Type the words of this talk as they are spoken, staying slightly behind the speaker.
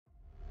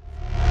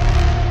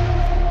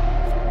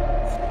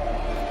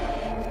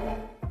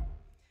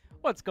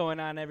What's going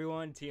on,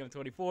 everyone?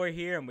 TM24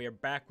 here, and we are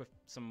back with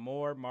some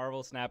more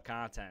Marvel Snap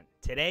content.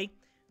 Today,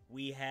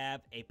 we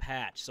have a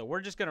patch. So we're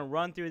just going to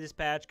run through this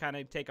patch, kind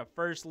of take a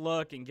first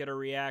look and get a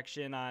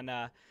reaction on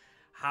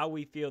how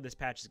we feel this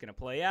patch is going to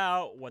play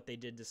out, what they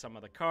did to some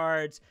of the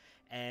cards,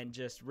 and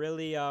just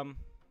really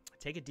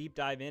take a deep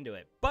dive into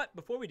it. But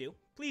before we do,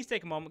 please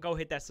take a moment, go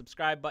hit that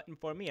subscribe button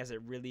for me, as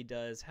it really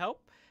does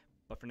help.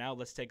 But for now,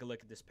 let's take a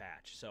look at this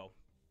patch. So,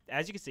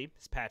 as you can see,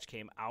 this patch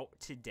came out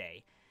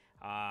today.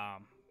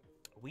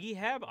 We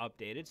have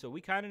updated, so we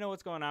kind of know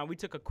what's going on. We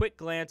took a quick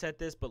glance at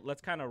this, but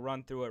let's kind of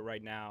run through it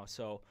right now.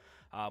 So,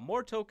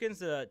 more tokens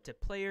to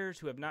players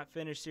who have not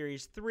finished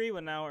Series 3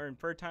 will now earn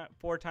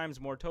 4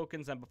 times more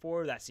tokens than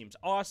before. That seems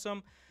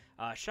awesome.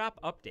 Shop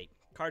update.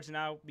 Cards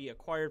now be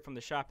acquired from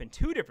the shop in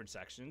 2 different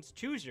sections.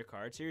 Choose your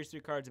card. Series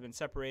 3 cards have been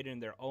separated in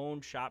their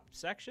own shop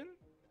section.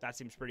 That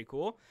seems pretty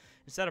cool.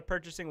 Instead of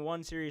purchasing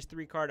one Series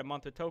 3 card a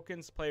month with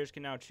tokens, players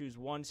can now choose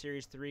one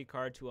Series 3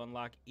 card to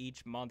unlock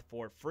each month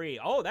for free.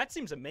 Oh, that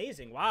seems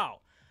amazing. Wow.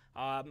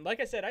 Like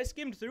I said, I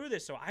skimmed through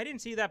this, so I didn't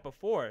see that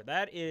before.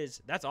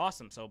 That's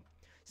awesome. So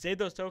save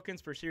those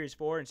tokens for Series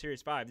 4 and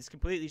Series 5. This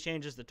completely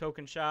changes the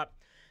token shop.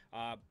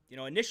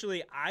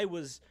 Initially, I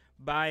was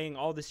buying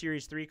all the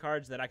Series 3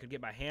 cards that I could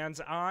get my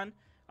hands on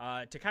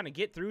to kind of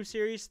get through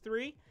Series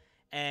 3.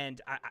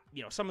 And,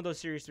 some of those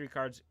Series 3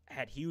 cards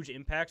had huge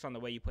impacts on the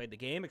way you played the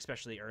game,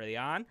 especially early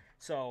on.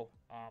 So,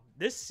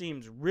 this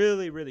seems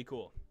really, really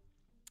cool.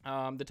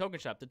 The token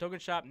shop. The token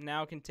shop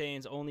now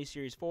contains only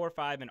Series 4,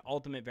 5, and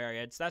Ultimate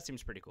variants. That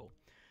seems pretty cool.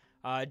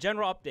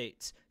 General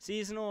updates.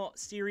 Seasonal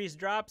series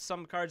drops.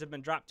 Some cards have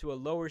been dropped to a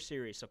lower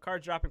series. So,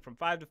 cards dropping from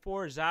 5 to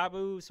 4.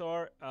 Zabu,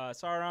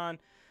 Sauron,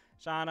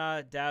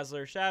 Shana,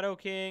 Dazzler, Shadow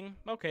King.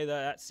 Okay,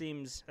 that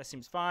seems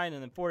fine.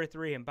 And then 4 to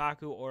 3,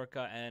 M'Baku,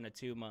 Orca, and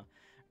Atuma.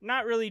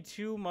 Not really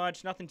too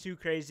much, nothing too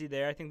crazy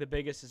there. I think the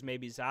biggest is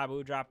maybe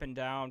Zabu dropping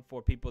down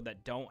for people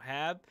that don't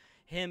have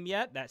him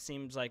yet. That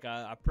seems like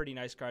a pretty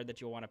nice card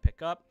that you'll want to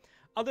pick up.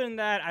 Other than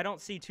that, I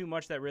don't see too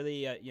much that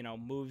really,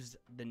 moves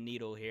the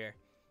needle here.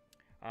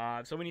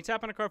 So when you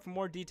tap on a card for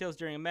more details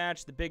during a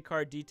match, the big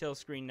card detail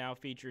screen now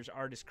features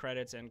artist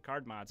credits and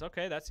card mods.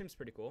 Okay, that seems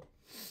pretty cool.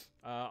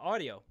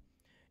 Audio.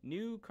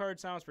 New card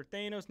sounds for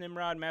Thanos,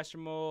 Nimrod, Master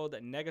Mold,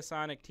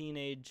 Negasonic,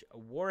 Teenage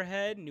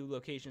Warhead. New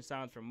location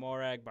sounds for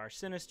Morag, Bar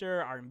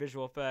Sinister. Art and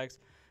visual effects.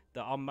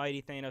 The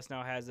almighty Thanos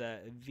now has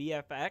a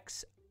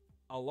VFX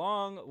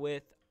along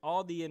with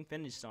all the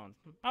Infinity Stones.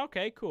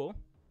 Okay, cool.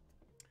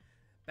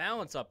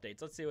 Balance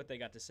updates. Let's see what they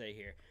got to say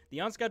here. The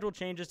unscheduled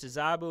changes to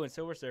Zabu and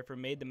Silver Surfer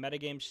made the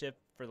metagame shift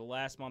for the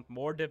last month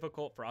more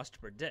difficult for us to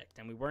predict,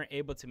 and we weren't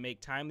able to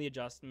make timely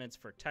adjustments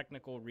for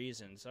technical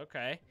reasons.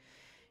 Okay.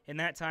 In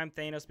that time,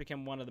 Thanos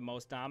became one of the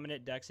most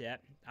dominant decks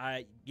yet.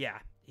 Yeah,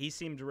 he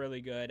seemed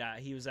really good.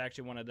 He was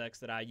actually one of the decks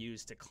that I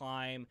used to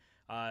climb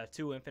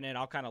to Infinite.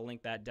 I'll kind of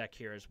link that deck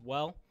here as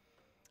well.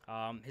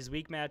 His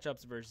weak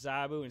matchups versus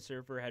Zabu and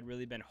Surfer had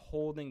really been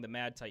holding the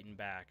Mad Titan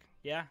back.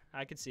 Yeah,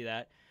 I could see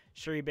that.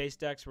 Shuri-based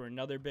decks were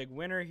another big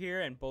winner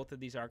here, and both of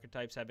these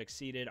archetypes have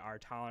exceeded our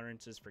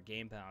tolerances for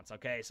game balance.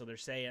 Okay, so they're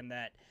saying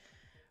that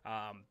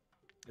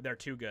they're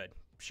too good.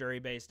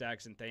 Shuri-based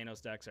decks and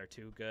Thanos decks are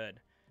too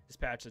good. This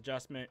patch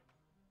adjustments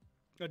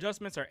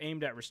are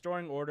aimed at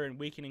restoring order and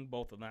weakening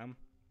both of them.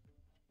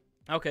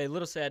 Okay, a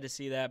little sad to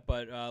see that,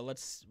 but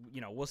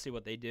we'll see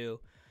what they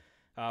do.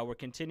 We're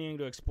continuing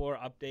to explore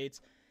updates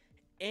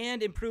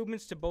and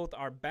improvements to both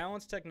our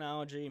balance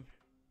technology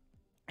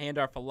and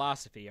our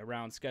philosophy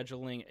around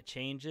scheduling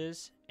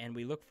changes, and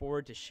we look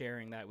forward to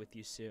sharing that with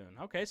you soon.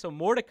 Okay, so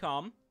more to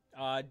come.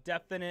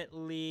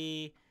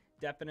 Definitely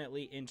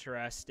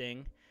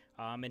interesting.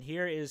 And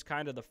here is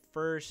kind of the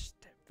first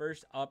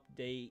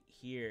update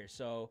here.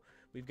 So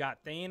we've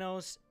got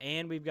Thanos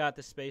and we've got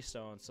the Space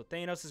Stones. So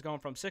Thanos is going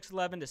from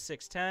 6'11 to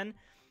 6'10.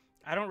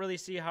 I don't really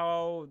see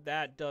how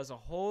that does a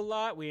whole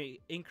lot.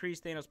 We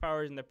increased Thanos'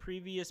 powers in the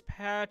previous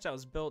patch. That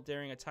was built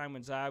during a time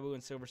when Zabu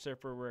and Silver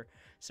Surfer were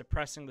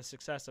suppressing the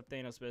success of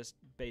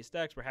Thanos-based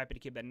decks. We're happy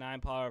to keep that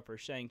 9 power for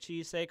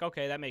Shang-Chi's sake.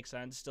 Okay, that makes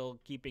sense. Still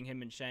keeping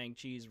him in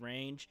Shang-Chi's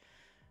range.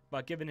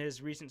 But given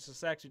his recent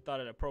success, we thought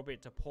it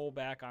appropriate to pull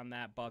back on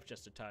that buff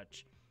just a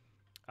touch.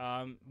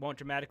 Won't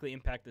dramatically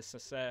impact the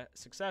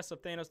success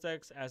of Thanos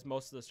decks, as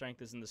most of the strength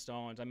is in the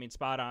stones. I mean,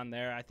 spot on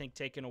there. I think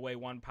taking away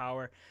 1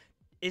 power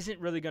isn't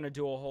really going to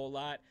do a whole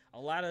lot. A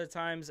lot of the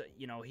times,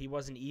 he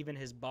wasn't even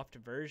his buffed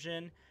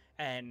version,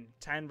 and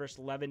 10 versus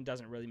 11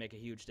 doesn't really make a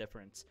huge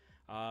difference.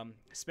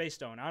 Space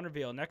Stone. On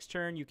reveal, next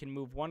turn, you can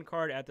move 1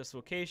 card at this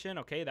location.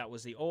 Okay, that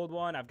was the old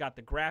one. I've got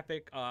the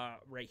graphic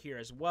right here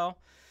as well.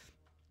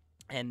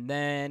 And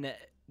then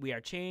we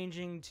are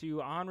changing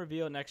to on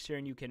reveal next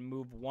turn, you can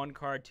move 1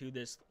 card to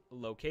this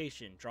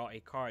location. Draw a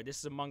card. This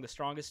is among the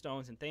strongest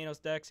stones in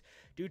Thanos decks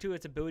due to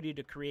its ability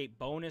to create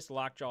bonus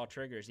lockjaw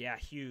triggers. Yeah,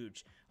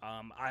 huge.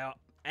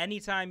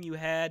 Anytime you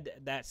had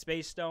that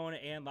Space Stone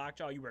and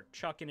lockjaw, you were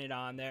chucking it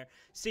on there,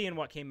 seeing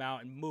what came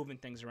out and moving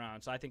things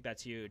around. So I think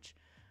that's huge.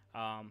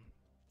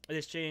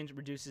 This change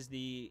reduces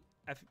the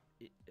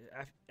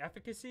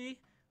efficacy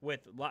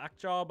with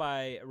Lockjaw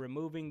by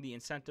removing the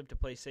incentive to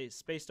play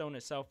Space Stone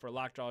itself for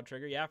Lockjaw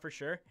trigger. Yeah, for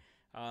sure.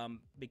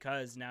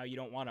 Because now you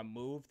don't want to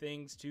move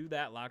things to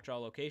that Lockjaw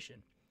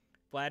location.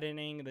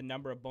 Flattening the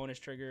number of bonus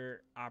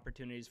trigger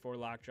opportunities for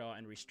Lockjaw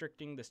and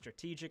restricting the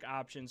strategic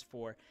options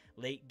for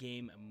late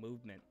game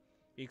movement.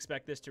 We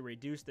expect this to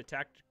reduce the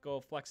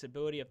tactical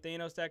flexibility of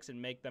Thanos decks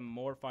and make them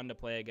more fun to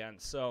play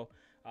against. So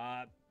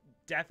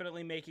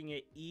definitely making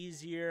it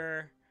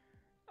easier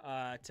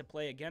to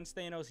play against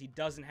Thanos. He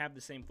doesn't have the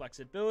same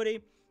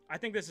flexibility. I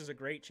think this is a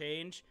great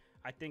change.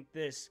 I think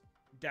this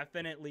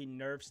definitely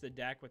nerfs the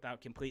deck without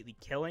completely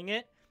killing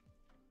it.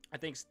 I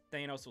think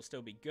Thanos will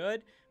still be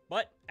good,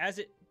 but as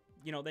it,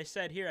 they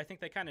said here, I think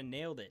they kind of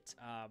nailed it.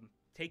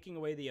 Taking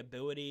away the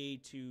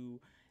ability to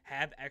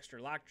have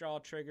extra Lockjaw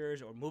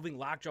triggers or moving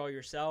Lockjaw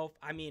yourself.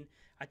 I mean,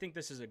 I think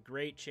this is a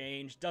great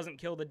change. Doesn't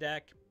kill the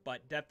deck,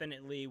 but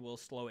definitely will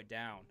slow it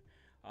down.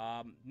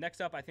 Next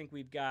up, I think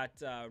we've got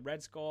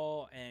Red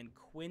Skull and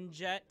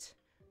Quinjet.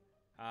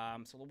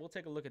 So we'll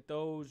take a look at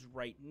those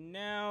right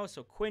now.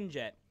 So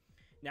Quinjet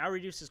now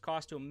reduces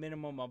cost to a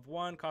minimum of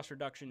 1. Cost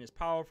reduction is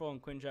powerful,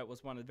 and Quinjet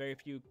was one of the very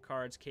few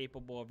cards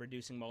capable of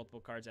reducing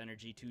multiple cards'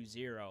 energy to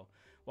 0.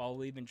 While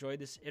we've enjoyed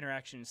this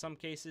interaction in some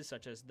cases,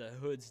 such as the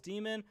Hood's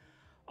Demon,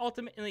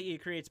 ultimately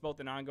it creates both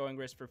an ongoing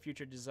risk for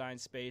future design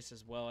space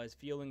as well as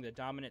fueling the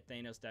dominant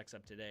Thanos decks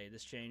of today.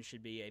 This change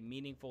should be a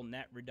meaningful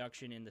net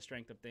reduction in the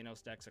strength of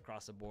Thanos decks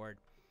across the board.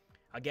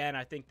 Again,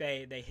 I think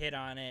they hit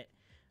on it.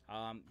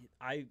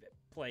 I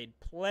played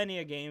plenty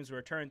of games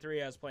where turn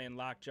 3 I was playing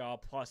Lockjaw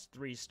plus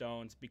 3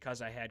 stones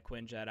because I had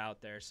Quinjet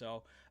out there.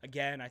 So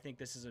again, I think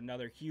this is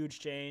another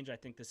huge change. I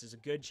think this is a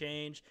good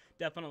change.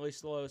 Definitely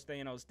slows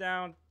Thanos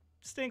down.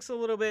 Stinks a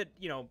little bit,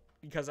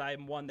 because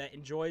I'm one that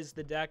enjoys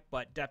the deck,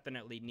 but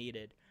definitely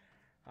needed.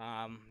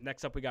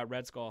 Next up, we got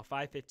Red Skull.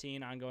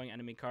 5/15 ongoing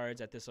enemy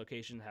cards at this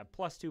location have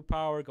 +2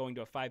 power, going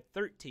to a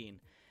 5/13.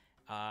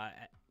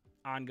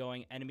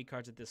 Ongoing enemy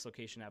cards at this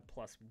location have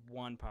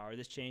 +1 power.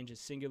 This change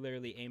is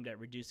singularly aimed at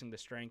reducing the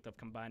strength of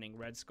combining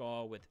Red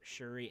Skull with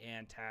Shuri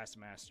and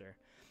Taskmaster.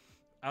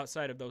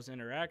 Outside of those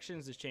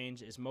interactions, this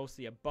change is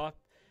mostly a buff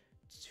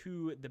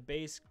to the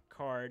base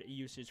card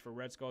usage for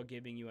Red Skull,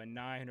 giving you a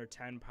 9 or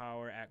 10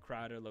 power at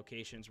crowded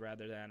locations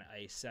rather than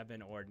a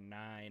 7 or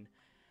 9.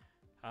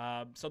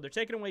 So they're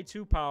taking away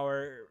 2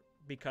 power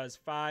because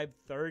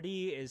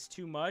 530 is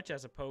too much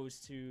as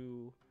opposed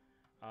to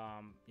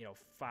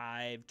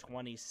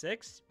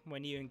 526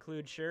 when you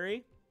include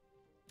Shuri.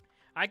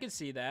 I can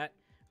see that.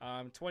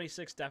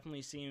 26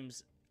 definitely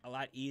seems a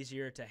lot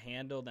easier to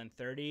handle than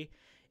 30.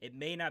 It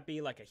may not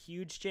be like a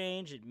huge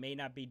change. It may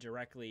not be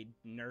directly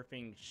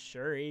nerfing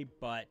Shuri,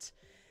 but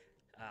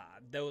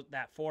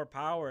that 4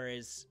 power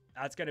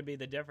that's going to be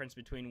the difference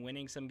between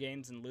winning some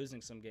games and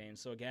losing some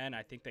games. So again,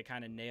 I think they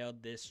kind of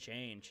nailed this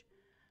change.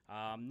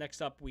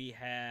 Next up, we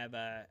have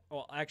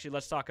actually,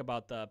 let's talk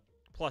about the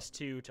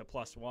 +2 to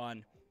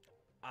 +1.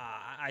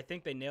 I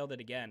think they nailed it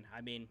again.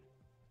 I mean,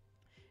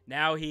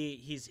 now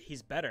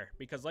he's better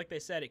because, like they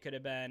said, it could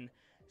have been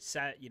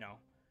 7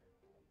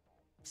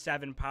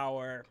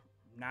 power,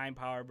 9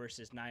 power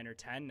versus 9 or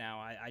 10. Now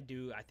I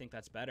think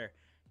that's better,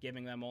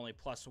 giving them only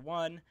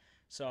 +1.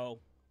 So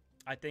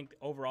I think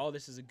overall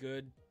this is a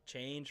good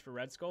change for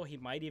Red Skull. He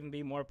might even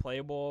be more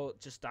playable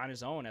just on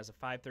his own as a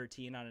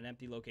 5/13 on an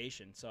empty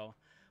location. So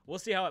we'll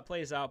see how it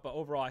plays out. But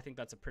overall, I think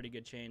that's a pretty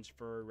good change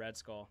for Red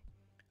Skull.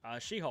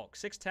 She-Hulk,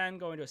 6'10",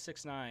 going to a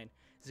 6'9",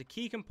 is a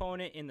key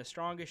component in the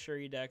strongest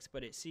Shuri decks,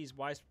 but it sees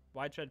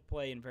widespread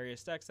play in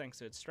various decks thanks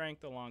to its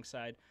strength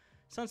alongside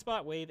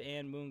Sunspot, Wave,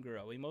 and Moon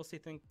Girl. We mostly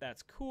think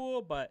that's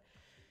cool, but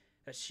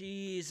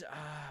she's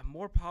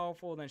more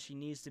powerful than she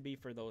needs to be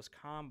for those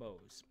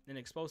combos. In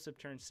Explosive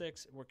Turn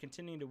 6, we're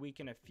continuing to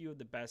weaken a few of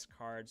the best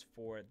cards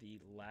for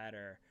the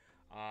latter.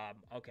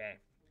 Okay,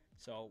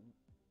 so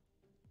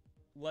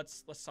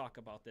let's talk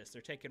about this.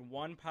 They're taking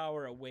 1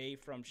 power away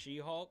from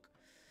She-Hulk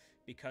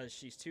because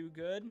she's too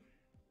good.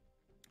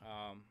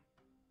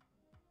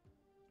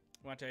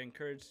 Want to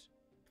encourage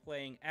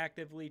playing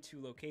actively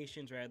to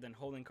locations rather than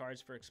holding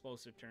cards for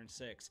Explosive Turn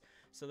 6.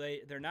 So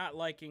they're not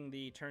liking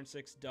the Turn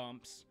 6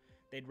 dumps.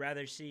 They'd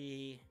rather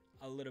see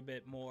a little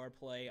bit more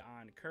play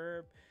on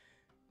curb,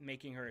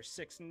 making her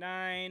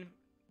 6'9",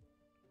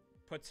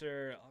 puts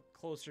her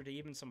closer to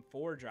even some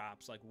 4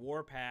 drops like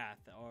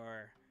Warpath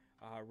or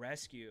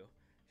Rescue.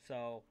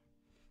 So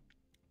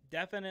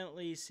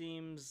definitely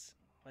seems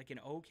like an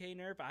okay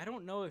nerf. I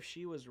don't know if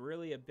she was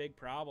really a big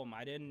problem.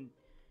 I didn't,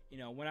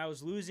 when I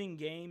was losing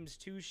games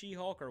to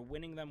She-Hulk or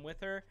winning them with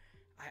her,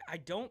 I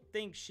don't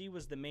think she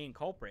was the main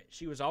culprit.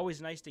 She was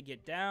always nice to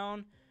get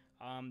down.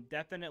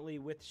 Definitely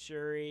with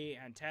Shuri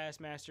and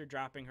Taskmaster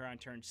dropping her on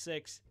turn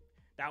 6.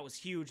 That was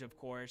huge, of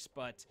course,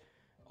 but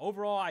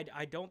overall,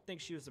 I don't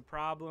think she was the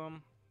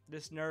problem.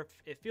 This nerf,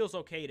 it feels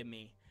okay to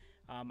me.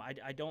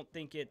 I don't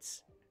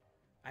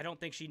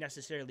think she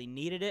necessarily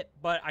needed it,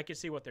 but I can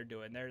see what they're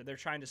doing. They're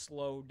trying to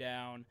slow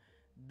down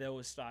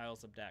those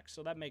styles of decks,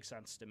 so that makes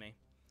sense to me.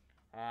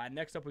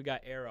 Next up, we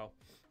got Arrow.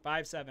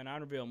 5/7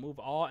 on reveal. Move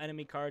all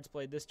enemy cards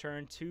played this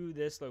turn to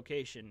this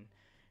location.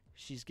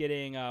 She's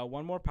getting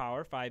 1 more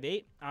power,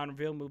 5/8. On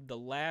reveal, move the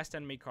last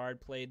enemy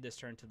card played this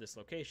turn to this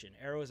location.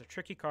 Arrow is a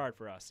tricky card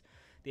for us.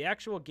 The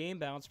actual game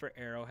balance for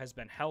Arrow has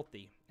been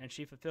healthy, and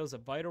she fulfills a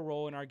vital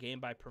role in our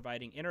game by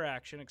providing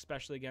interaction,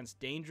 especially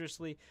against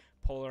dangerously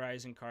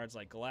polarizing cards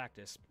like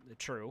Galactus.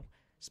 True,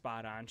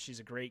 spot on. She's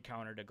a great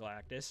counter to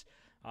Galactus.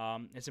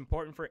 It's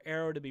important for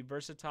Arrow to be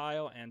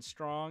versatile and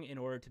strong in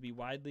order to be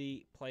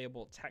widely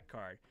playable tech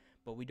card,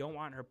 but we don't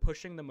want her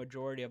pushing the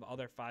majority of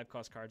other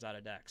 5-cost cards out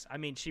of decks. I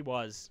mean, she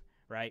was,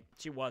 right?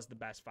 She was the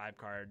best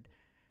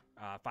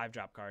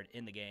 5-drop card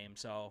in the game,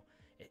 so,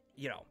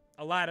 you know,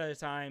 a lot of the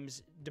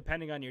times,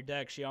 depending on your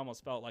deck, she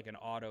almost felt like an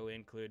auto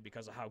include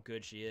because of how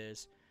good she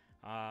is.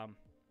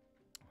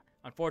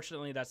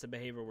 Unfortunately, that's the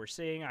behavior we're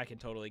seeing. I can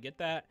totally get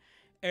that.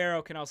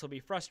 Arrow can also be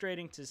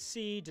frustrating to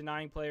see,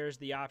 denying players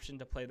the option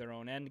to play their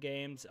own end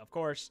games. Of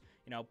course,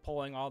 you know,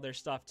 pulling all their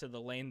stuff to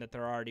the lane that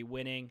they're already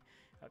winning.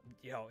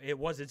 You know, it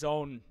was its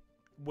own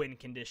win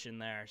condition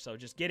there. So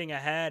just getting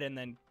ahead and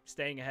then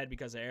staying ahead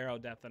because of Arrow,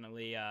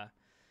 definitely, I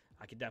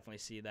could definitely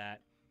see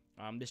that.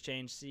 This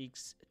change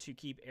seeks to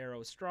keep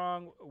Arrow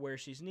strong where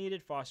she's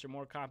needed, foster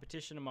more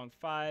competition among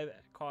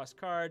 5-cost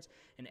cards,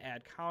 and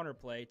add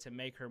counterplay to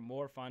make her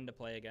more fun to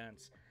play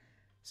against.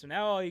 So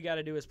now all you got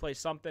to do is play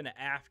something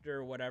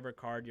after whatever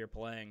card you're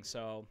playing.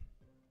 So,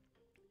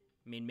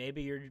 I mean,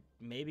 maybe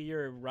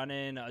you're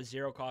running a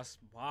 0-cost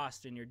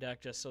Lost in your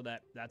deck just so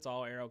that that's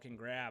all Arrow can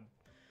grab.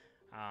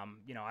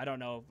 You know, I don't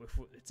know if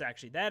it's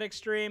actually that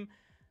extreme.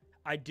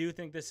 I do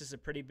think this is a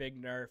pretty big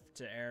nerf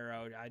to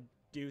Arrow. I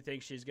do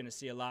think she's going to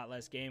see a lot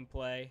less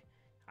gameplay.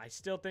 I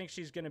still think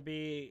she's going to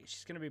be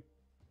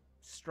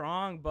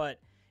strong, but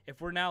if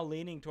we're now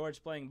leaning towards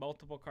playing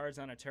multiple cards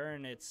on a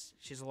turn,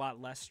 she's a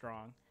lot less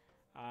strong.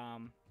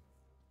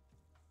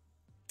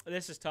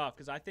 This is tough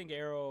because I think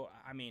Arrow,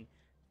 I mean,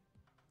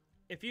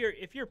 if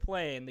you're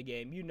playing the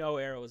game, you know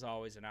Arrow is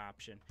always an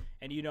option,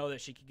 and you know that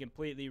she can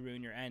completely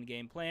ruin your end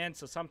game plan.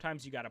 So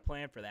sometimes you got to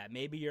plan for that.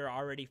 Maybe you're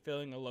already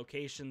filling a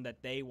location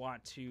that they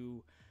want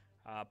to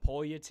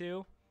pull you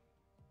to.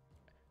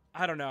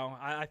 I don't know.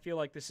 I feel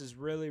like this is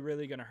really,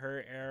 really going to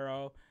hurt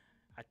Arrow.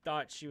 I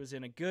thought she was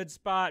in a good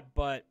spot,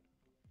 but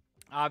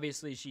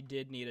obviously she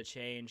did need a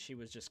change. She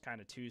was just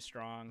kind of too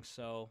strong.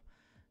 So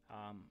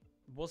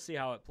we'll see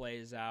how it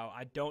plays out.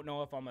 I don't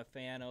know if I'm a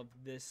fan of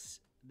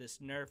this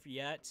nerf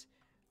yet.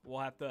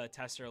 We'll have to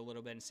test her a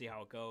little bit and see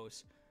how it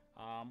goes.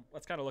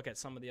 Let's kind of look at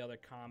some of the other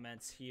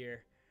comments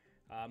here.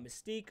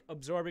 Mystique,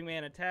 Absorbing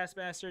Man, and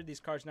Taskmaster.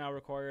 These cards now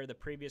require the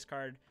previous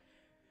card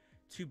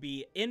to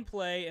be in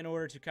play in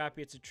order to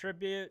copy its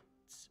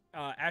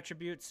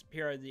attributes.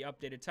 Here are the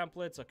updated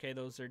templates. Okay,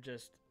 those are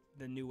just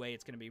the new way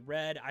it's going to be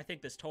read. I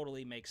think this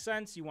totally makes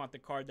sense. You want the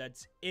card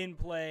that's in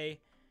play.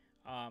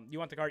 You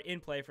want the card in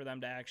play for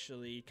them to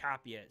actually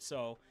copy it.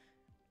 So,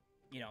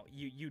 you know,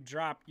 you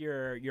drop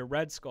your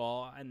Red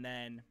Skull, and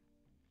then,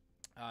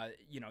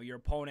 you know, your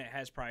opponent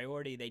has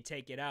priority. They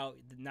take it out.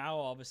 Now,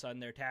 all of a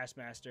sudden, their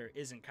Taskmaster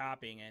isn't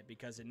copying it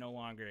because it no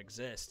longer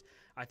exists.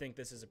 I think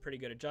this is a pretty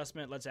good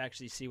adjustment. Let's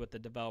actually see what the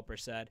developer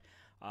said.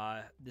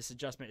 This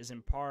adjustment is a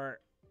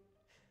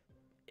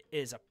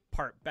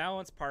part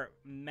balance, part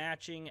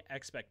matching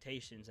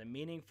expectations. A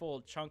meaningful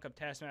chunk of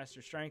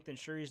Taskmaster strength in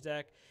Shuri's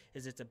deck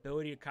is its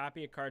ability to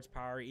copy a card's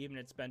power even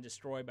if it's been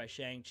destroyed by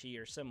Shang-Chi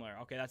or similar.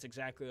 Okay, that's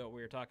exactly what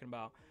we were talking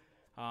about.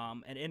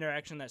 An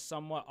interaction that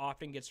somewhat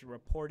often gets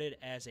reported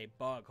as a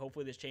bug.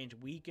 Hopefully this change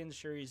weakens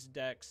Shuri's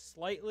deck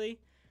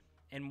slightly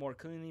and more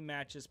cleanly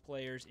matches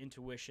players'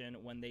 intuition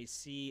when they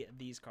see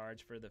these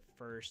cards for the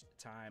first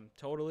time.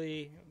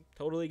 Totally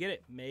get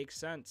it. Makes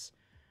sense.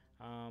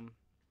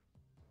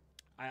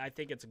 I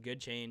think it's a good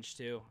change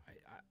too.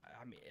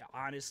 I mean,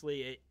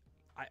 honestly,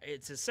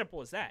 it's as simple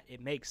as that. It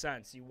makes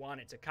sense. You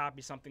want it to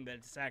copy something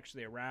that's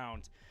actually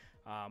around.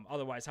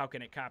 Otherwise, how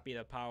can it copy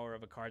the power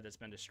of a card that's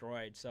been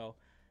destroyed? So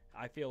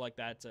I feel like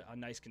that's a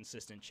nice,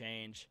 consistent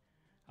change.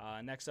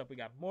 Next up, we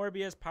got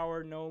Morbius.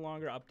 Power no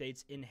longer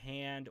updates in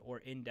hand or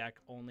in deck,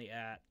 only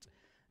at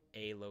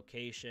a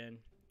location.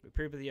 We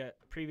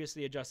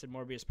previously adjusted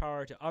Morbius'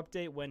 power to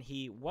update when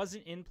he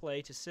wasn't in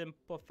play to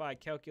simplify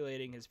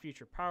calculating his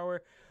future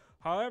power.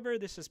 However,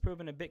 this has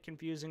proven a bit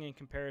confusing in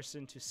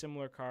comparison to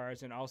similar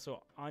cards and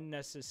also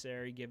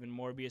unnecessary given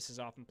Morbius is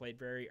often played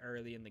very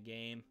early in the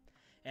game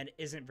and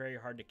isn't very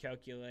hard to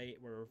calculate.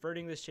 We're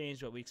reverting this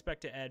change, but we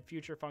expect to add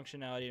future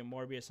functionality to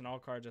Morbius and all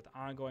cards with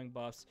ongoing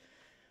buffs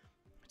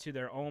to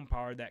their own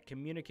power that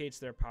communicates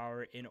their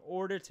power in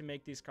order to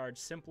make these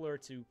cards simpler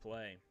to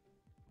play.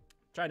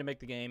 Trying to make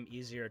the game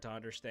easier to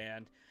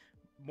understand.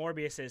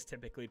 Morbius is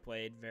typically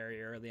played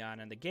very early on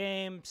in the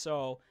game,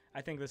 so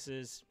I think this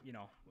is, you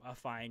know, a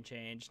fine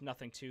change.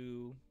 Nothing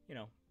too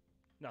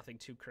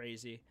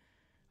crazy.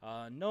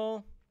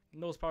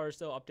 Null's power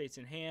still updates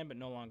in hand, but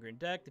no longer in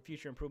deck. The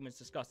future improvements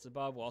discussed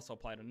above will also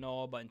apply to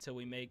Null, but until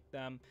we make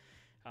them,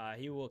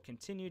 he will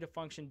continue to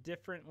function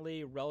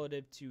differently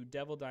relative to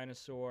Devil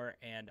Dinosaur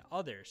and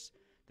others.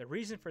 The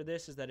reason for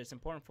this is that it's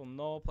important for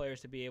Null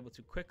players to be able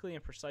to quickly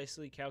and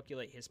precisely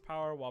calculate his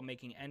power while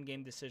making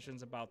endgame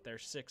decisions about their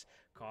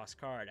 6-cost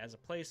card. As a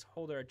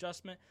placeholder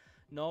adjustment,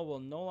 Null will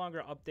no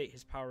longer update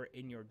his power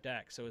in your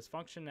deck, so his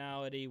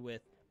functionality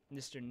with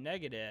Mr.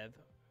 Negative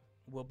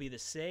will be the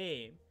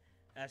same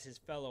as his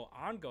fellow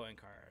ongoing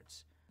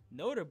cards.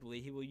 Notably,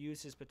 he will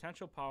use his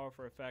potential power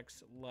for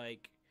effects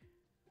like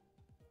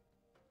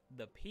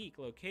the peak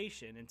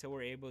location until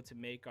we're able to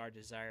make our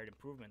desired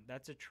improvement.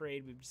 That's a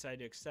trade we've decided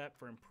to accept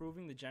for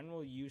improving the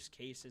general use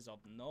cases of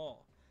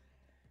Null.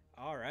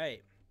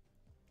 Alright.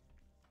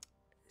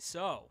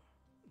 So,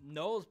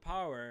 Null's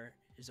power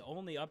is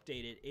only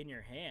updated in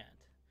your hand,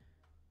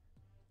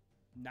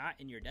 not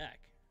in your deck.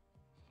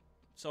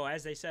 So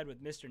as they said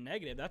with Mr.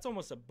 Negative, that's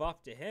almost a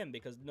buff to him,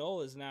 because Null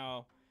is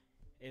now,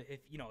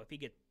 if he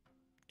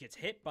gets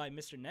hit by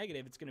Mr.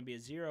 Negative, it's going to be a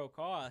 0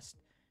 cost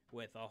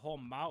with a whole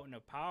mountain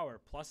of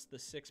power plus the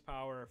 6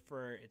 power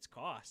for its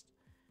cost.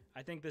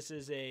 I think this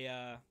is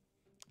a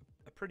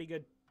pretty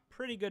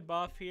good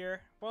buff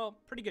here. Well,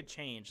 pretty good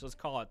change. Let's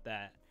call it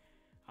that.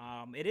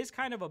 It is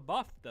kind of a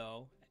buff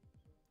though,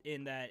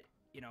 in that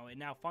it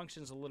now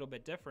functions a little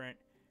bit different.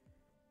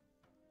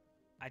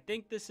 I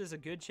think this is a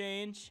good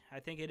change. I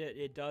think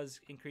it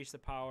does increase the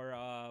power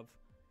of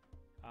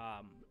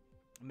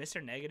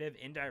Mr. Negative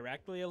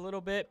indirectly a little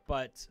bit,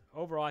 but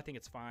overall I think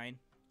it's fine.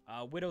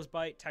 Widow's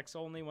Bite, text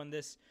only when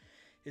this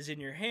is in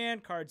your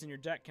hand. Cards in your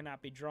deck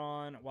cannot be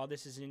drawn. While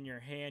this is in your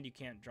hand, you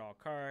can't draw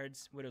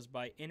cards. Widow's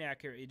Bite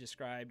inaccurately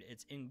described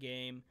its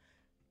in-game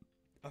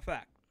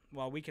effect.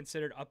 While we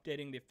considered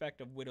updating the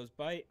effect of Widow's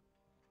Bite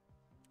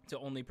to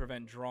only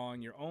prevent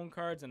drawing your own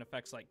cards and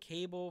effects like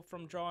Cable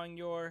from drawing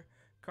your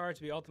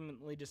cards, we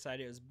ultimately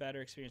decided it was a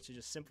better experience to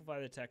just simplify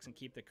the text and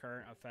keep the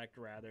current effect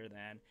rather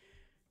than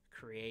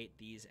create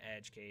these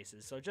edge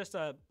cases. So just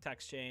a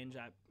text change.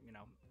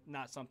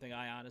 Not something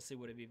I honestly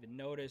would have even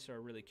noticed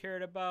or really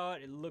cared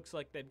about. It looks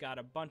like they've got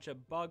a bunch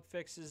of bug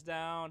fixes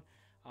down.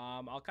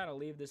 I'll kind of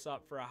leave this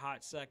up for a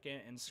hot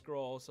second and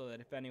scroll so that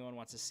if anyone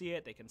wants to see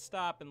it, they can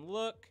stop and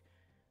look.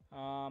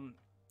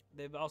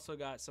 They've also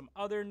got some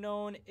other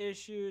known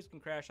issues. Can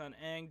crash on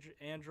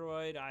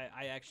Android.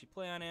 I actually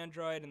play on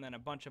Android, and then a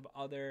bunch of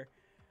other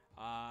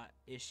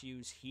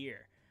issues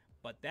here.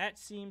 But that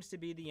seems to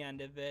be the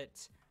end of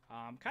it.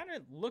 Kind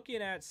of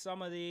looking at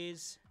some of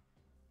these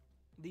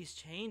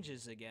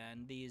changes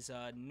again, these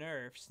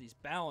nerfs, these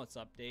balance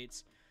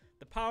updates.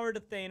 The power to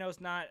Thanos,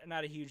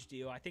 not a huge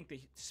deal. I think the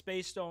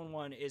Space Stone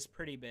one is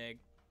pretty big.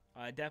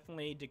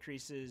 Definitely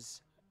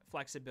decreases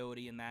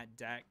flexibility in that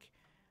deck.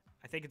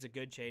 I think it's a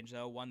good change,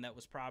 though. One that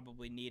was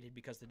probably needed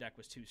because the deck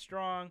was too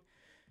strong.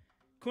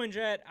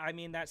 Quinjet, I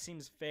mean, that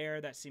seems fair.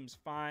 That seems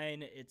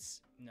fine.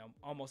 It's,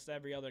 almost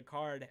every other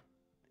card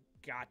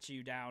got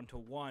you down to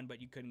 1,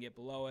 but you couldn't get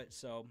below it.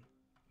 So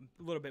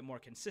a little bit more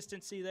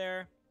consistency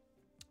there.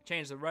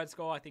 Change the Red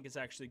Skull. I think it's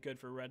actually good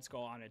for Red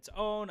Skull on its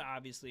own.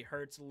 Obviously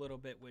hurts a little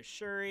bit with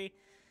Shuri.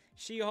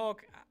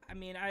 She-Hulk, I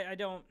mean, I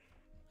don't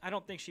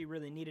think she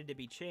really needed to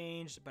be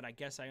changed, but I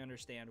guess I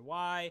understand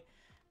why.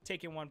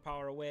 Taking 1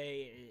 power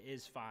away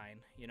is fine,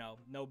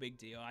 no big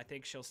deal. I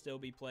think she'll still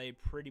be played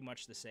pretty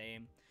much the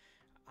same.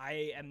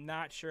 I am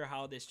not sure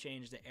how this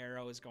change to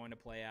Arrow is going to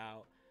play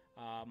out.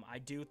 I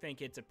do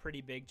think it's a pretty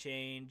big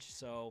change,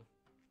 so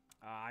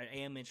I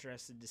am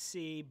interested to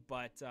see,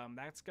 but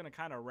that's going to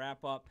kind of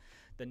wrap up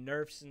the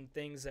nerfs and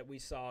things that we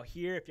saw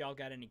here. If y'all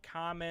got any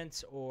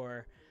comments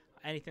or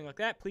anything like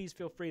that, please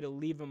feel free to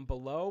leave them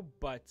below.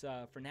 But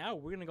for now,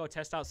 we're going to go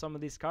test out some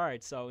of these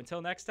cards. So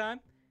until next time,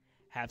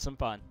 have some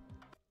fun.